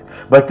rwose.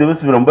 Bati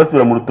basubira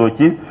mu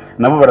rutoki,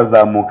 nabo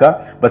barazamuka,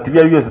 bati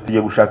ibyo byose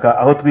tugiye gushaka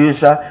aho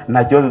twihisha,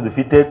 nta kibazo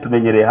dufite,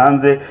 tumenyereye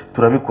hanze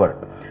turabikora.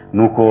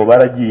 Nuko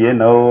baragiye,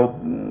 naho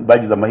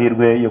bagize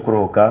amahirwe yo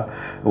kurohoka,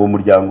 uwo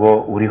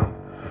muryango uriho.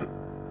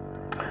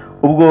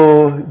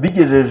 Ubwo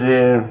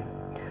bigejeje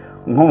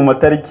nko mu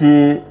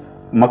matariki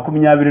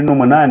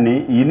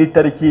 28, iyi ni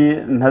tariki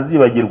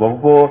ntazibagirwa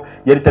kuko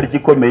yari tariki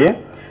ikomeye.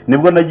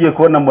 Nibwo nagiye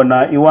kubona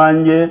mbona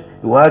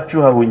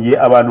iwacu hahungiye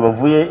abantu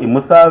bavuye i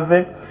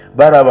Musave,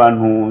 bari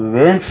abantu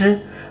benshi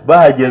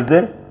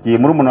bahageze.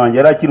 Muri umuntu wanjye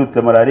yari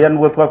akirutse malaria,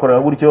 nubwo twakoraga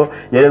gutyo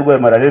yari arwaye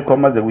malaria ariko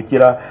amaze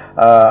gukira,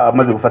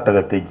 amaze gufata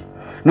agatege.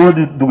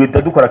 None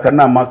duhita dukora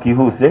akanama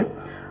kihuse,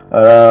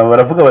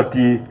 baravuga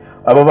bati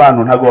aba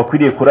bantu ntago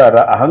bakwiriye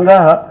kurara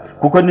ahangaha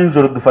kuko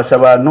ninjoro dufasha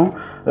abantu,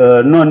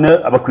 none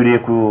abakwiriye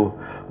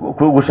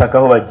gushaka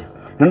aho bajya.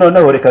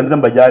 Noneho reka nze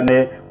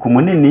mbajyane ku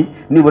Munini,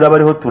 nibura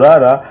bariho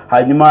turara,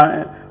 hanyuma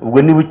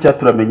ubwo nibucya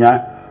turamenya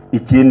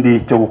ikindi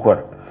cyo gukora.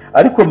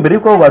 Ariko mbere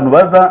yuko abo bantu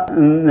baza,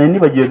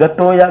 nibagiwe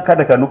gatoya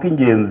kandi akantu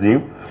k'ingenzi.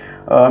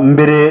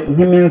 Mbere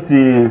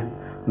nk'iminsi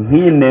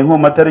nk'ine nko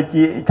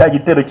matariki cya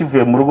gitero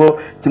kivuye mu rugo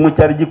kimwe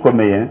cyari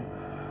gikomeye,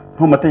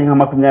 nko matariki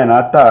nka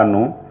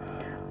 25,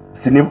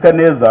 sinibuka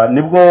neza,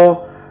 nibwo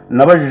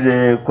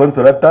nabajije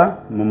Consolata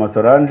mu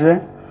Masorange,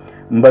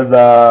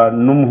 mbaza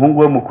n'umuhungu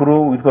we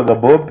mukuru witwaga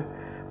Bob,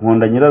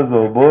 Nkunda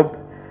Nyirazo Bob,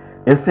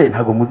 ese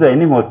ntago muziranye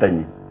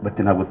n'inkotanyi?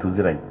 Bati ntago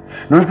tuziranye.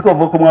 None se ko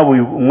bavuga ko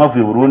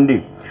mwavuye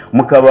Burundi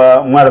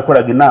mukaba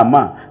mwarakoraga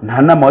inama,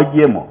 nta nama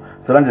wagiyemo?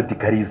 Solange ati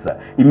Kalisa,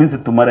 iminsi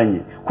tumaranye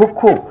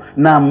koko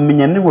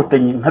namenya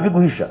n'inkotanyi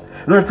nkabiguhisha.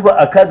 None se ko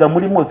akaga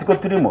murimo siko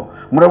turimo,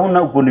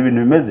 murabona ukuntu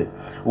ibintu bimeze.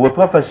 Ubwo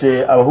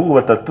twafashe abahungu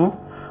 3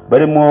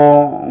 barimo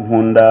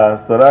Nkunda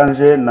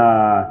Solange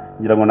na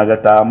ngirango na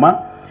Gatama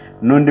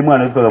n'undi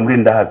mwana witwaga muri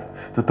Ndahabi.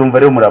 Tutumva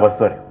rero muri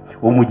abasore,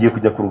 uwo mugiye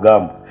kujya ku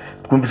rugamba,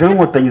 twumvisha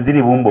inkotanyi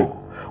ziri Bumbogo,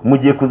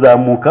 mugiye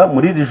kuzamuka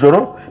muri iri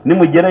joro,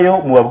 nimugerayo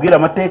mubabwire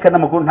amateka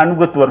n'amakuru, nta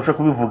nubwo tubarusha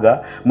kubivuga,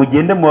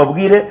 mugende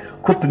mubabwire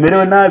ko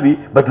tumerewe nabi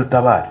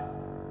badutabare.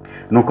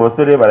 Nuko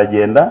abasore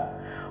baragenda.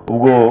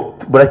 Ubwo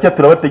buracya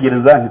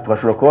turabategereza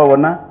ntitwashobora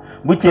kubabona,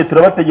 bukeye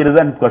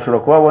turabategereza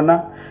ntitwashobora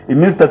kubabona.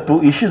 Iminsi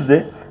 3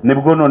 ishize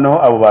nibwo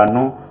noneho abo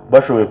bantu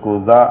bashoboye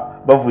kuza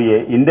bavuye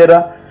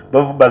Indera,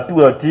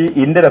 batubwira bati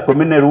Indera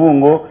komine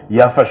Rubungo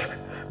yafashwe,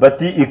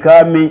 bati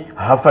Ikami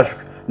hafashwe,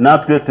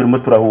 natwe turimo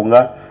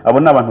turahunga. Abo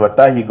n'abantu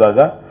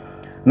batahigaga.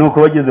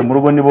 Nuko bageze mu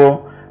rugo nibo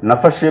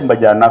nafashe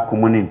mbajyana ku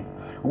Munini.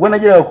 ubwo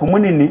nageraga ku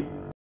munini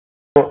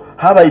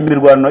habaye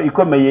imirwano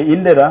ikomeye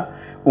Indera,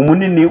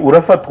 umunini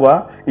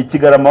urafatwa,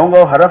 Ikigarama aho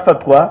ngaho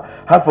harafatwa,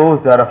 hafi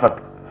hose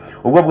harafatwa.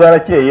 Ubwo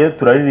bwarakeye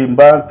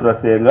turaririmba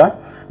turasenga,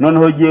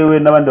 noneho jewe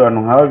n'abandi bantu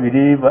nka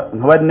babiri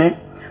nka bane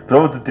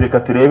turavuga tutireka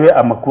turebe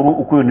amakuru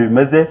uko ibintu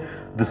bimeze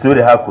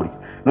dusubire hakurya.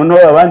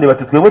 Noneho abandi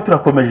bati twebwe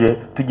turakomeje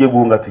tugiye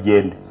guhunga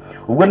tugende.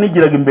 Ubwo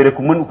nigiraga imbere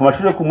ku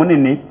mashuri yo ku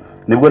munini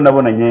nibwo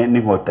nabonanye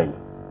n'inkotanyi.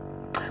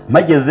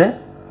 Mageze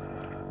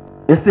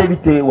ese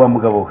bite wa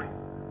mugabo we?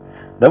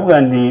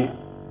 Ndavuga nti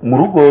mu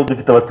rugo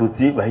dufite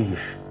abatutsi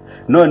bahihishe,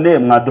 none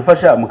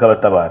mwadufasha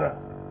mukabatabara.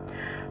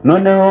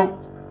 Noneho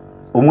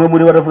umwe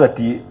muri baravuga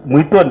ati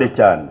mwitonde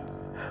cyane,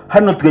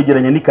 hano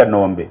twegeranye ni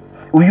Kanombe,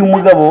 uyu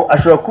mugabo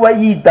ashobora kuba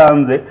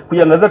yitanze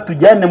kugira ngo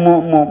azatujyane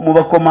mu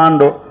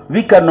bakomando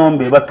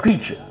b'Ikanombe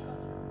batwice.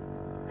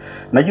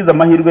 Nagize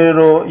amahirwe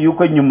rero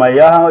yuko nyuma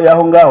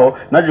yaho ngaho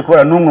naje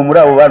kubona n'umwe muri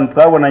abo bantu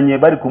twabonanye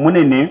bari ku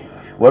munini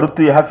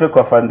warutuye hafi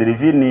kwa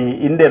Fanderivini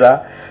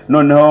Indera.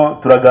 Noneho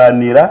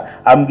turaganira,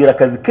 ambwira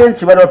akazi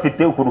kenshi bari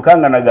bafite ukuntu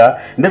kanganaga,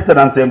 ndetse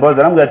na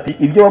Nsembaza arambwira ati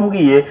ibyo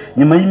wambwiye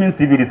nyuma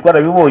y'iminsi 2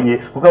 twarabibonye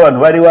kuko abantu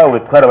bari wawe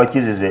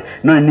twarabakijije,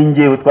 none ni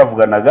njyewe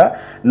twavuganaga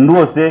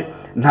rwose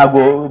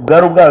ntago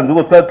bwari ubwanze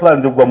ubwo twari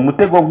twanze kugwa mu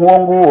mutego nk'uwo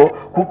nguwo,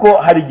 kuko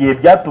hari igihe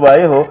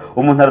byatubayeho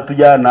umuntu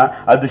aratujyana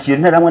adushyira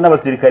intera hamwe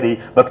n'abasirikari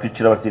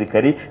batwicira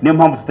abasirikari, niyo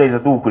mpamvu tutahise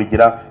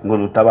tugukurikira ngo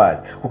dutabare.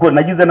 Kuko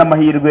nagize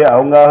n'amahirwe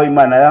aho ngaho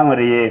Imana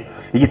yankoreye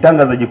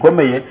igitangaza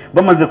gikomeye,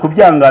 bamaze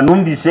kubyanga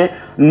numvishe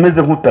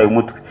meze nk'utaye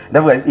umutwe,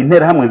 ndavuga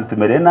intera hamwe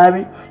zitumereye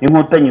nabi,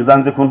 inkotanyi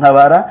zanze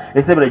kuntabara,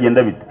 ese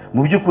biragenda bite?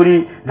 Mu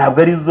by'ukuri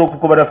ntabwo ari zo,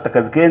 kuko bari bafite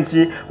akazi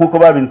kenshi nkuko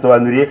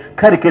babinsobanuriye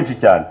kari kenshi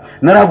cyane.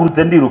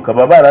 Narahagurutse ndiruka,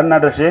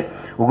 baranarashe,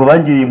 ubwo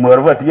bangiriye mu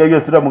baravuga ati ibyo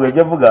byose uriya mugabo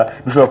ibyo avuga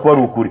bishobora kuba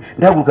ari ukuri.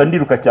 Ndahaguruka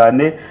ndiruka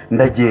cyane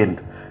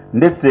ndagenda,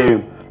 ndetse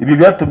ibyo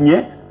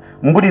byatumye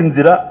mbura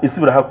inzira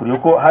isubira hakurya,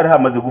 kuko hari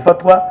hamaze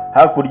gufatwa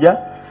hakurya.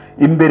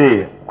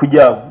 Imbere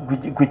kujya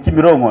ku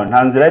Kimironko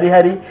nta nzira ari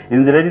hari,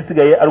 inzira yari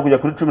isigaye ari kujya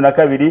kuri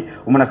 12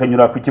 umuntu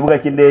akanyura ku kibuga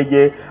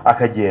cy'indege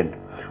akagenda.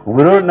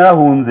 Ubwo rero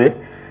narahunze,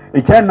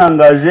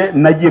 icyantangaje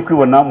nagiye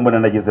kwibona mbona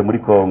nageze muri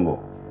Kongo.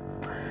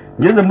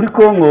 Ngeze muri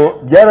Kongo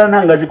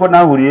byarantangaje ko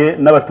nahuriye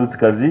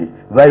n'abatutsikazi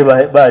bari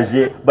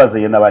baje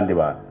bazanye n'abandi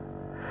bantu.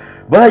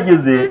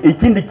 Bahageze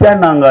ikindi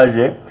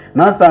cyantangaje,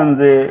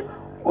 nasanze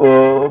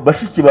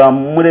bashiki ba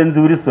Murenzi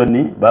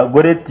Wilson ba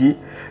Goreti,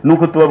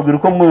 nuko tubabwira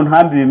uko mu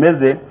ntambi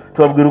bimeze,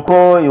 tubabwira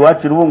uko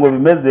iwacu Rubungo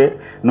bimeze,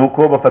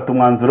 nuko bafata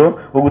umwanzuro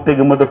wo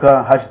gutega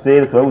imodoka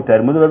HCR,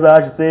 tubagutara imodoka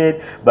za HCR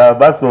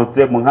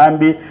basohotse mu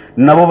nkambi,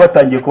 nabo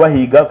batangiye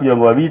kubahiga kugira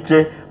ngo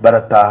babice,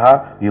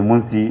 barataha uyu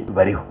munsi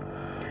bariho.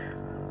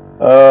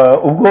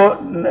 Ubwo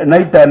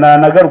nahitana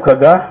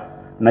nagarukaga,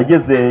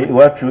 nageze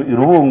iwacu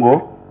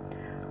Rubungo,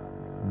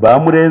 ba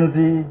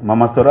Murenzi,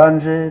 Mama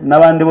Solange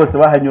n'abandi bose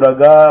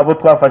bahanyuraga abo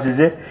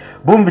twafashije,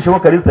 bumvishe ko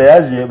Kalisa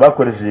yaje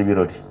bakoresheje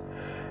ibirori.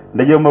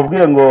 Ndagiye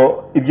mubwire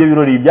ngo ibyo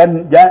birori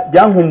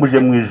byankumbuje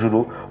mu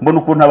ijuru, mbona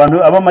ukuntu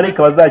abantu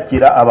abamarayika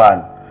bazakira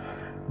abantu.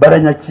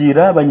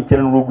 Baranyakira,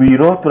 banyikirana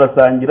urugwiro,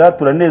 turasangira,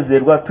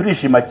 turanezerwa,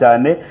 turishima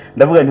cyane.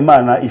 Ndavuga nti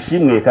Imana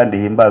ishimwe kandi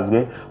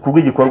himbazwe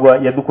kubw'igikorwa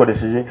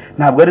yadukoresheje,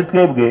 ntabwo ari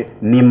twebwe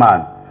ni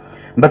Imana.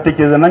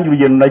 Mbatekereza nanjye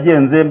urugendo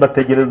nagenze,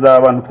 mbatekereza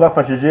abantu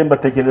twafashije,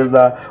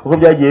 mbatekereza uko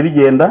byagiye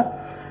bigenda.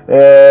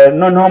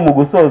 Noneho mu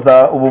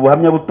gusoza ubu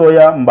buhamya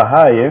butoya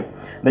mbahaye,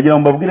 ndagira ngo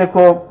mbabwire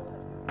ko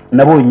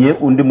nabonye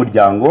undi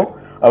muryango,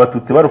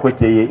 abatutsi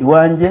barokokeye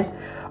iwanjye,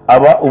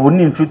 aba ubu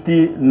ni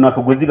inshuti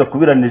nakagozi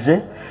gakubiranije.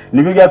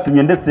 Nibyo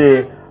byatumye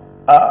ndetse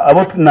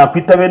abo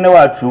nakwita bene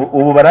wacu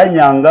ubu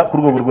baranyanga ku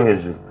rwego rwo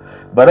hejuru,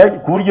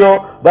 ku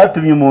buryo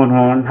batumye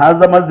umuntu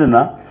ntaza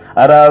amazina,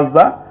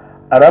 araza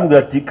arambwira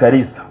ati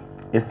Kalisa,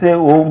 ese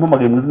wowe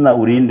umpamagaye mu izina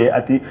urinde?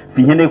 Ati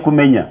sinkeneye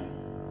kumenya,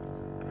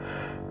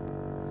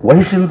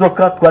 wahishe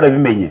inzoka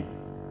twarabimenye,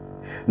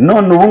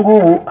 none ubu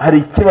ngubu hari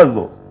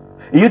ikibazo,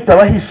 iyo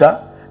utabahisha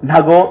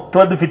ntago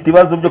tuba dufite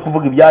ibibazo byo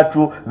kuvuga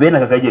ibyacu, bene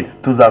aka kageni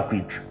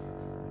tuzakwica.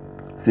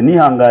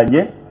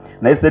 Sinihanganye,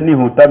 nahise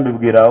nihuta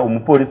mbibwira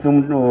umupolisi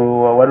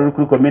wari uri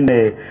kuri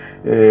komine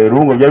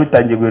Rubungo, byari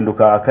bitangiye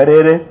guhinduka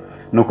akarere,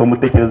 nuko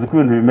mutekereza uko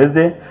ibintu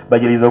bimeze,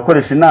 bagerageza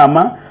gukoresha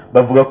inama,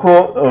 bavuga ko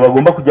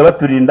bagomba kujya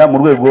baturinda mu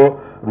rwego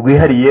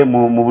rwihariye,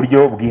 mu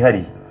buryo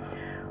bwihariye.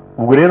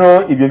 Ubwo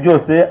rero ibyo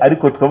byose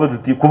ariko twavuze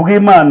tuti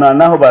kubw'Imana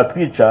naho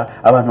batwica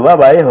abantu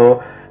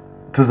babayeho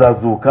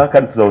tuzazuka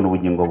kandi tuzabona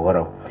ubugingo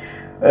buhoraho.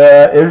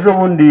 Ejo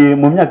bundi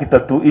mu myaka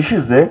 3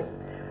 ishize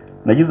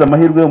nagize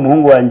amahirwe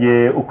umuhungu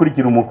wanjye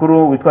ukurikira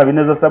umukuru witwa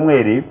Bineza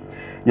Samuel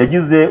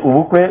yagize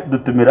ubukwe,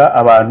 dutumira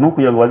abantu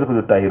kugira ngo baze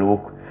kudutahira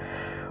ubukwe.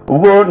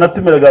 Ubwo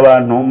natumiraga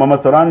abantu, Mama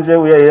Solange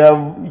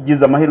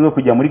yagize amahirwe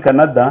kujya muri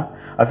Canada,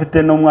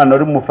 afite n'umwana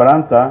uri mu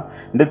Faransa,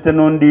 ndetse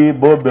n'undi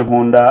Bob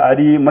Nkunda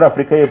ari muri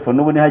Afrika y'Epfo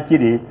n'ubu ni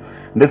hakiri,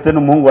 ndetse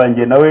n'umuhungu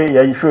wanjye nawe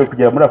yashoboye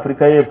kugera muri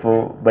Afrika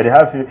y'Epfo, bari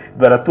hafi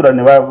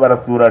baraturana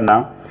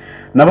barasurana.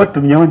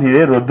 Nabatumyeho nti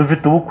rero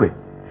dufite ubukwe,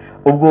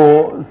 ubwo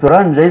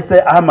Solange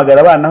yahise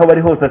ahamagara abana aho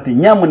bari hose ati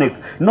nyamuneka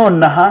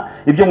nonaha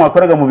ibyo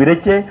mwakoraga mu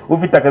bireke,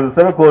 ufite akazi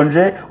asabe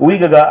konje,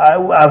 uwigaga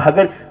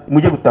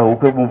mujye gutaha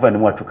ubukwe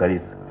bw'umuvandimwe wacu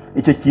Kalisa.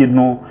 Icyo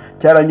kintu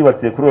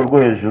cyaranyubatse kuri urwo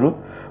hejuru.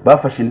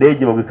 Bafashe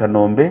indege bagwa i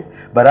Kanombe,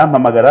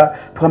 barampamagara,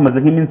 twamaze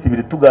nk'iminsi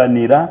 2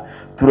 tuganira,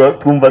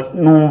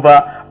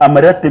 numva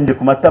amarira atembye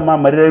ku matama,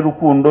 amarira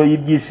y'urukundo,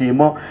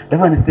 y'ibyishimo.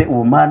 Ndavanise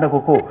ubumanda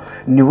koko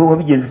niwe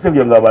wabigenje icyo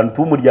kugira ngo abantu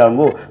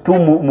tu'umuryango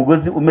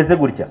umugozi umeze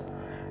gutya.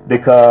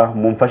 Reka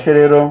mumfashe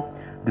rero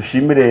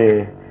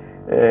dushimire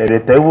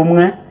leta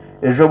y'ubumwe.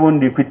 Ejo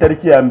bundi ku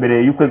itariki ya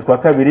mbere y'ukwezi kwa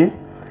kabiri,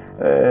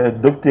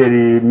 Dr.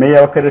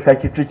 Meya w'akarere ka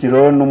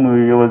Kicukiro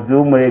n'umuyobozi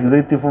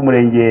w'umurenge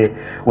w'umurenge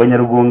wa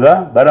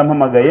Nyarugunga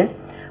barampamagaye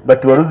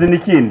bati waruzi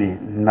n'ikindi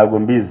ntabwo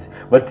mbizi,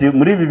 bati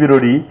muri ibi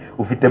birori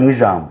ufitemo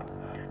ijambo.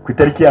 Ku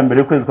itariki ya mbere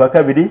y'ukwezi kwa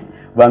kabiri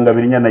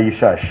bangabira inyana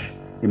y'ishashi,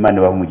 Imana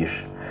ibahe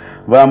umugisha.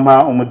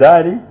 Bampa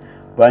umudari,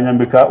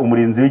 banyambika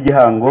umurinzi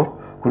w'igihango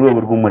ku rwego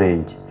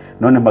rw'umurenge.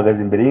 None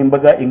mpagaze imbere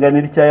y'imbaga ingana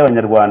itya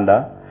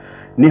y'Abanyarwanda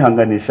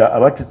nihanganisha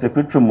abacitse ku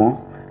icumu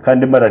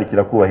kandi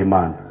mbararikira kubaha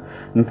Imana.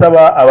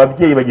 Nsaba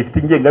ababyeyi bagifite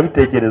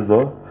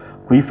ingengabitekerezo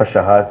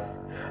kuyifasha hasi.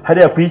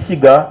 Hariya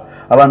kuyishyiga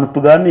abantu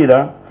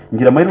tuganira,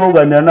 ngira amahirwe yo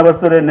kuganira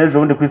n'abasore n'ejo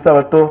bundi ku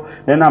isabato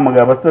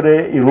nahamagaye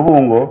abasore i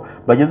Rubungo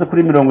bageze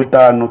kuri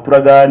 50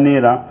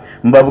 turaganira,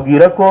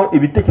 mbabwira ko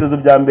ibitekerezo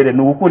bya mbere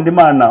ni ugukunda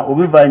Imana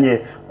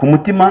ubivanye ku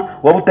mutima,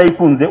 waba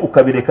utayikunze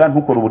ukabireka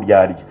ntukore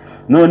uburyarya.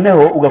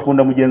 Noneho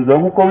ugakunda mugenzi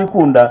wawe nkuko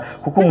wikunda,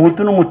 kuko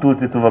umuhutu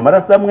n'umututsi tuva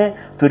amaraso amwe,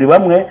 turi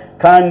bamwe,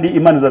 kandi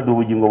Imana izaduha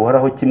ubugingo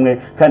buhoraho kimwe,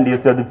 kandi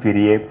Yesu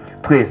yadupfiriye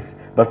twese.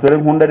 Basore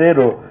nkunda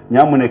rero,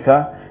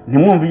 nyamuneka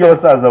ntimwumve ibyo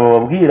abasaza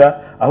bababwira,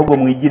 ahubwo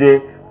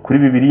mwigire kuri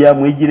Bibiliya,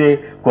 mwigire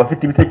ku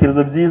bafite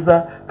ibitekerezo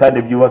byiza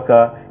kandi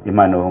byubaka.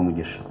 Imana ibahe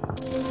umugisha.